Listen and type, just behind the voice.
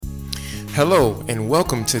Hello and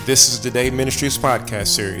welcome to This Is the Day Ministries podcast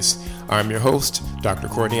series. I'm your host, Dr.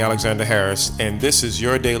 Courtney Alexander Harris, and this is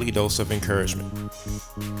your daily dose of encouragement.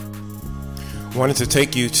 Wanted to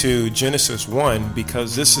take you to Genesis 1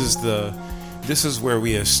 because this is where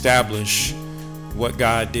we establish what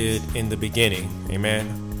God did in the beginning.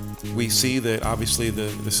 Amen. We see that obviously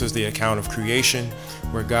this is the account of creation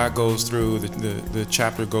where God goes through, the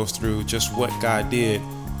chapter goes through just what God did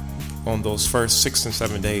on those first 6 and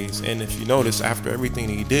 7 days. And if you notice, after everything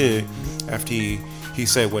he did, after he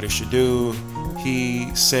said what it should do, he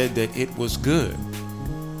said that it was good.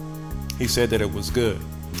 He said that it was good,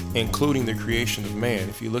 including the creation of man.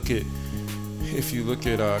 If you look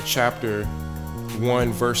at chapter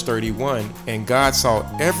 1 verse 31, and God saw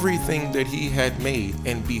everything that he had made,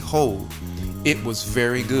 and behold, it was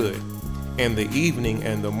very good. And the evening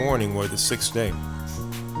and the morning were the sixth day.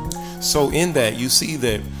 So in that you see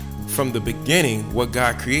that from the beginning, what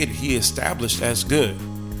God created, he established as good.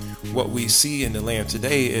 What we see in the land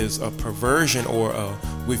today is a perversion, or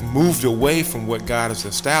we've moved away from what God has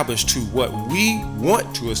established to what we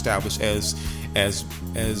want to establish as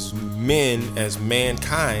men, as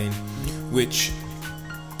mankind, which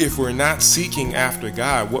if we're not seeking after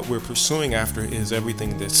God, what we're pursuing after is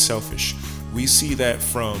everything that's selfish. We see that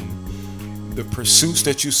from the pursuits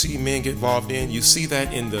that you see men get involved in. You see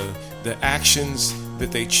that in the actions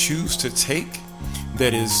that they choose to take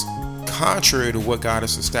that is contrary to what God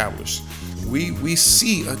has established. We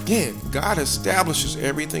see, again, God establishes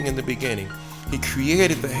everything in the beginning. He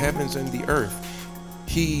created the heavens and the earth.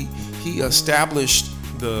 He established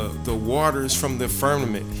the waters from the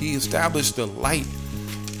firmament. He established the light.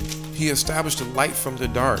 He established the light from the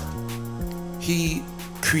dark. He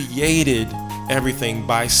created everything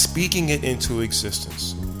by speaking it into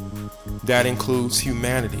existence. That includes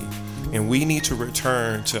humanity. And we need to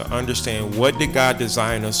return to understand, what did God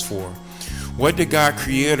design us for? What did God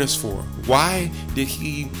create us for? Why did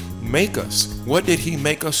he make us? What did he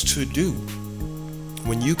make us to do?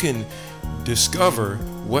 When you can discover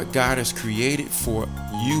what God has created for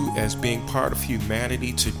you as being part of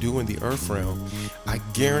humanity to do in the earth realm, I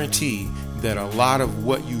guarantee that a lot of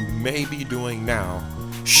what you may be doing now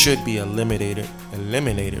should be eliminated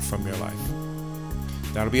from your life.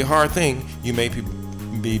 That'll be a hard thing. You may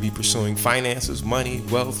be pursuing finances, money,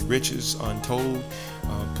 wealth, riches, untold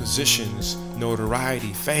positions,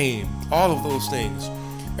 notoriety, fame, all of those things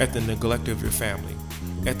at the neglect of your family,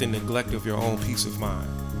 at the neglect of your own peace of mind.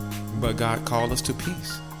 But God called us to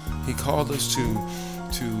peace. He called us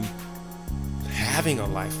to having a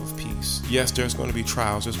life of peace. Yes, there's going to be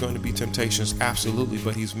trials, there's going to be temptations, absolutely,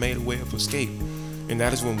 but he's made a way of escape. And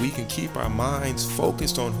that is when we can keep our minds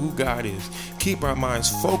focused on who God is, keep our minds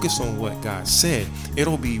focused on what God said.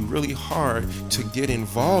 It'll be really hard to get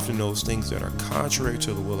involved in those things that are contrary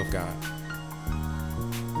to the will of God.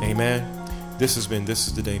 Amen. This is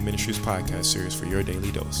the Day Ministries podcast series for your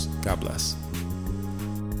daily dose. God bless.